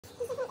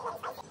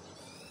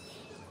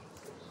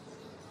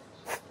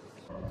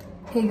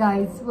Hey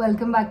guys,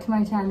 welcome back to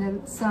my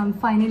channel. So I'm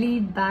finally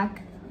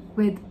back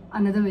with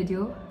another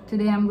video.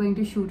 Today I'm going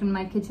to shoot in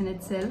my kitchen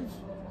itself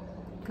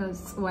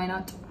because why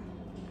not?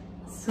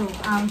 So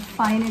I'm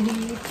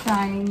finally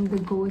trying the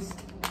ghost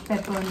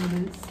pepper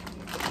noodles.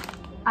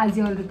 As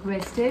you all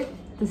requested,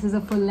 this is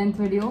a full-length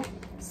video.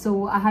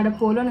 So I had a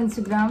poll on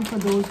Instagram for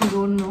those who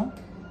don't know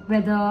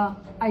whether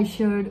I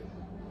should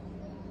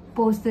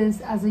post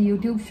this as a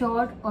YouTube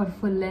short or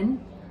full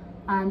length,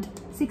 and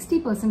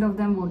 60% of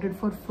them voted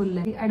for full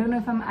length. I don't know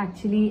if I'm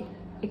actually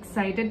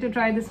excited to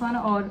try this one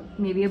or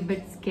maybe a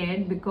bit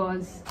scared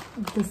because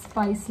the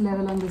spice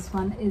level on this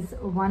one is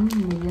 1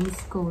 million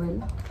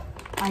Scoville.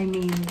 I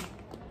mean,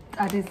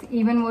 that is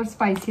even more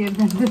spicier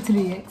than the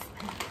 3x.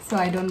 So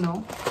I don't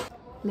know.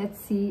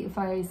 Let's see if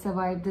I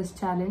survive this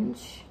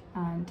challenge.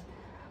 And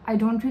I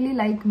don't really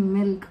like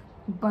milk,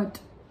 but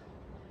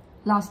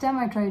last time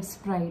I tried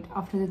Sprite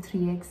after the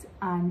 3x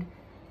and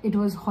it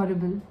was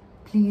horrible.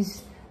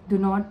 Please do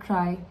not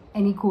try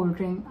any cold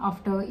drink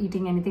after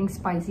eating anything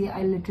spicy.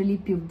 I literally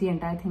puked the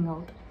entire thing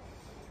out.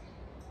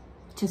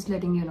 Just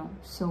letting you know.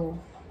 So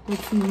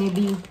let's see,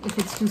 maybe if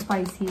it's too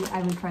spicy,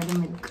 I will try the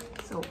milk.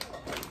 So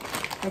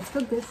let's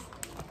cook this.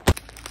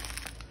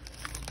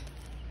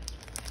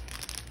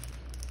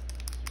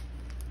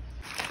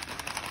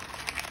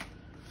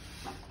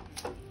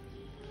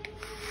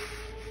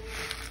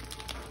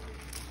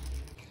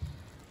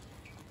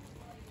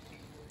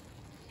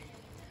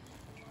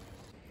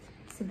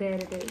 So there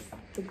it is,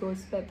 the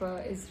ghost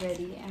pepper is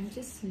ready, and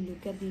just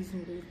look at these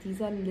noodles.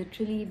 These are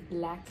literally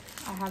black.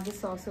 I have the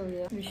sauce over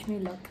here. Wish me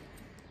luck.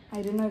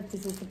 I don't know if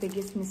this is the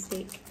biggest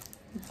mistake,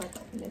 but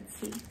let's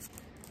see.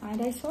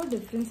 And I saw a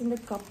difference in the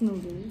cup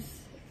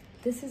noodles.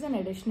 This is an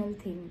additional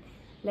thing.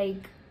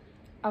 Like,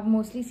 I've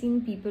mostly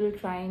seen people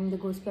trying the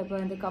ghost pepper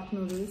in the cup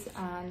noodles,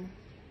 and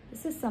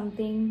this is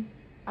something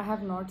I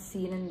have not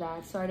seen in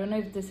that. So I don't know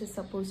if this is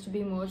supposed to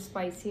be more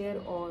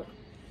spicier or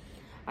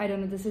I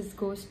don't know. This is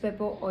ghost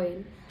pepper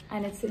oil,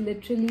 and it's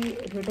literally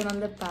written on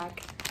the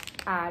pack,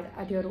 add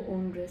at your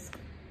own risk.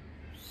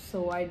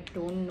 So I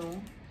don't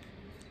know.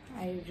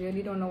 I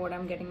really don't know what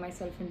I'm getting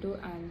myself into.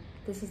 And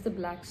this is the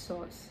black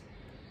sauce,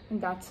 and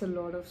that's a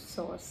lot of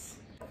sauce.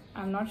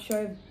 I'm not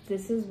sure if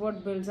this is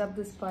what builds up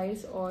the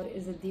spice or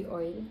is it the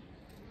oil.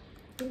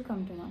 We'll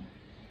come to know.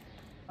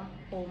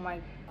 Oh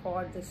my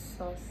god, this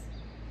sauce.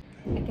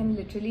 I can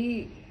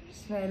literally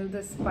smell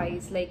the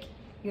spice. Like,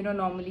 you know,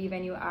 normally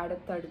when you add a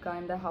tadka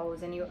in the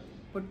house and you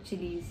put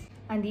chilies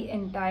and the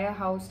entire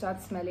house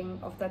starts smelling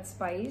of that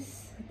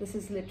spice, this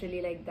is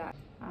literally like that.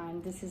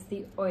 And this is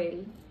the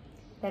oil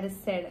that is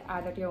said,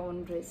 add at your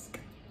own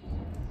risk.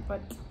 But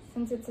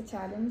since it's a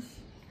challenge,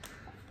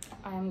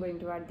 I am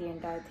going to add the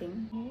entire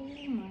thing.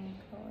 Oh my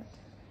god.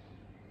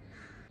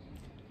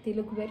 They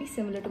look very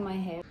similar to my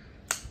hair.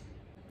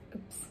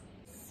 Oops.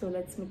 So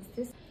let's mix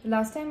this. The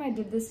last time I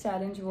did this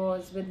challenge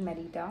was with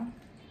Merita.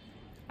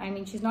 I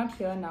mean, she's not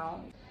here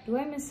now. Do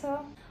I miss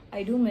her?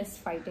 I do miss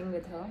fighting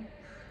with her.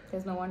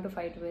 There's no one to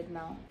fight with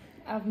now.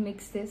 I've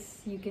mixed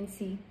this, you can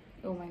see.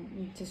 Oh my,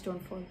 just don't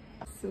fall.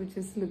 So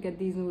just look at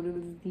these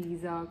noodles.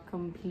 These are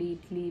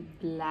completely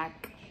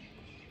black.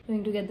 I'm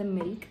going to get the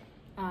milk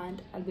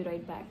and I'll be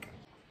right back.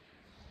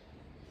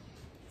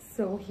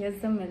 So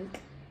here's the milk,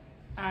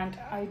 and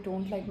I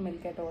don't like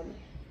milk at all.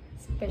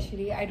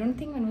 Especially, I don't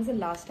think when was the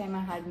last time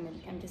I had milk.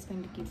 I'm just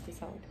going to keep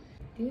this out.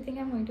 Do you think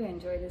I'm going to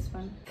enjoy this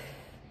one?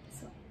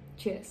 So,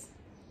 cheers.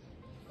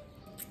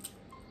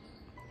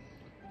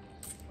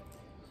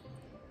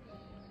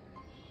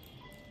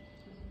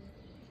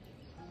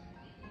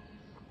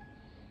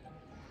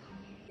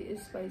 It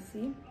is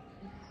spicy.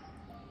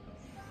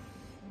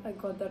 I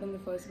got that in the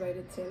first bite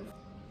itself.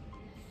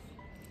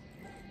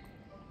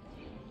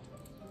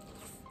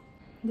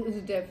 This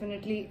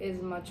definitely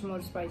is much more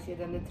spicy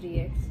than the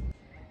 3x.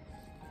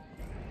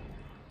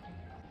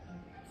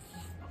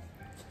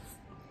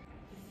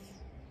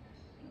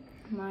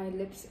 My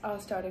lips are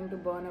starting to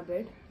burn a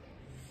bit.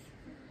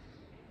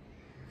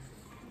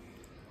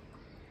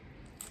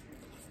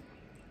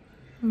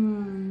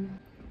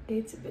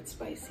 It's a bit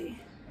spicy.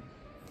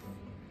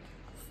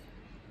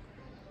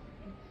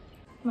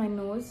 My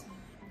nose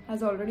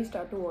has already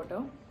started to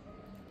water,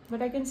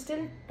 but I can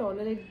still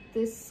tolerate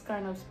this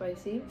kind of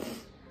spicy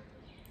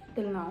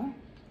till now.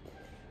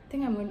 I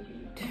think I'm going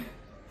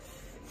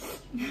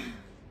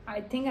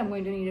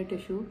to need a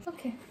tissue.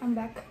 Okay, I'm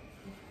back.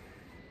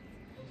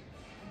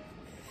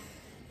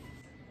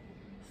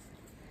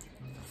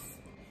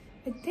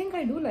 I think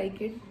I do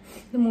like it.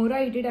 The more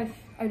I eat it,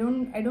 I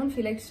don't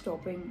feel like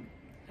stopping.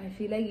 I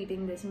feel like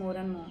eating this more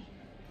and more.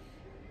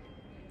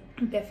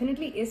 It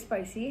definitely is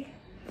spicy,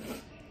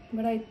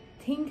 but I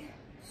think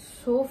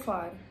so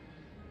far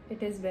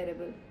it is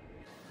bearable.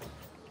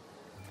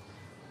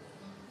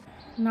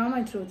 Now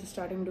my throat is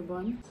starting to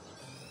burn.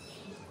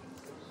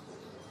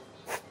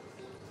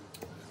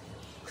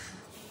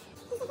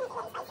 This is pure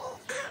spice.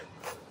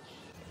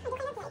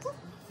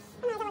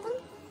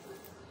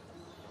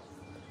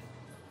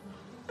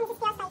 This is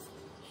nothing else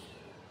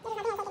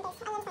like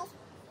this other than spice.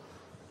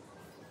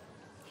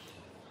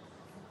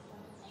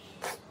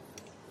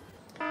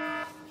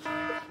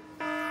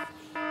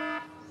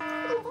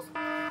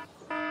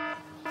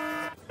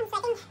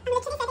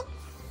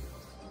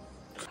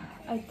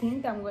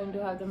 think I'm going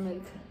to have the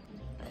milk.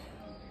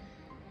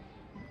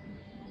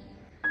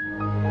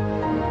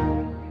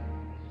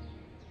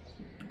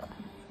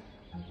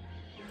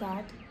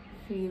 That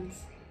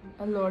feels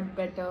a lot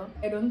better.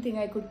 I don't think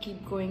I could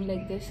keep going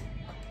like this.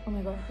 Oh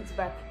my god, it's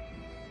back.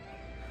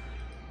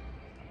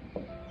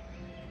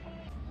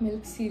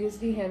 Milk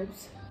seriously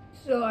helps.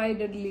 So I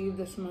did leave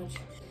this much.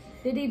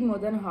 Did eat more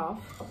than half.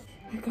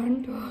 I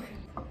can't talk.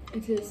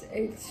 It is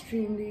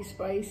extremely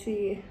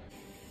spicy.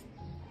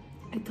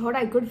 I thought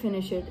I could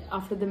finish it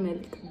after the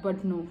milk,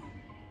 but no.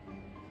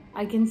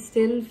 I can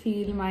still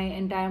feel my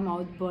entire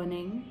mouth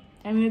burning.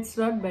 I mean, it's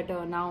a lot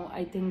better now.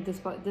 I think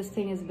this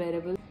thing is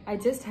bearable. I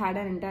just had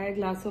an entire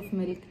glass of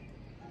milk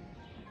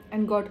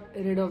and got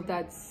rid of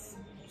that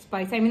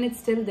spice. I mean, it's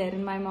still there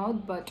in my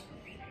mouth, but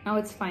now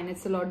it's fine.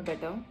 It's a lot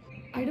better.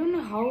 I don't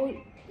know how,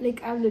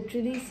 like, I've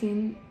literally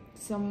seen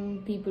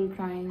some people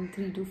trying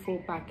 3 to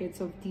 4 packets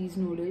of these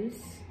noodles.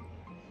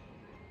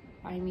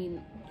 I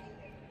mean,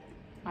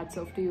 hats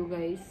off to you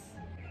guys.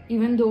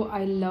 Even though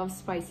I love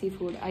spicy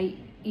food, I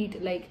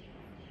eat like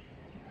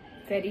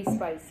very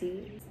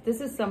spicy. This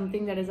is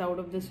something that is out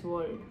of this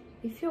world.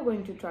 If you're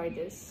going to try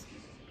this,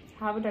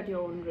 have it at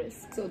your own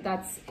risk. So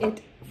that's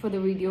it for the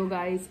video,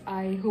 guys.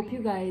 I hope you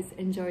guys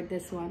enjoyed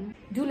this one.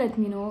 Do let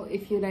me know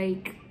if you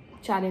like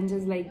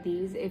challenges like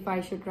these, if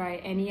I should try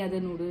any other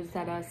noodles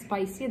that are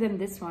spicier than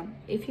this one.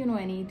 If you know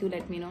any, do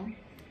let me know.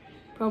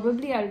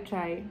 Probably I'll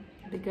try,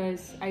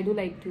 because I do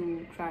like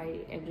to try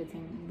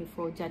everything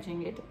before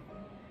judging it.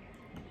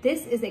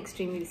 This is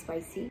extremely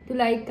spicy. Do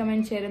like,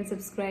 comment, share and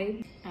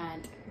subscribe,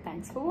 and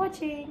thanks for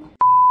watching.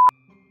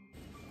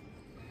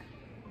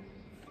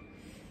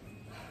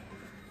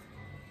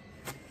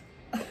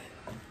 I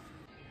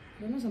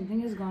don't know,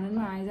 something has gone in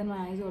my eyes and my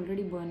eyes are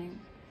already burning.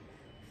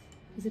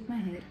 Is it my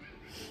hair?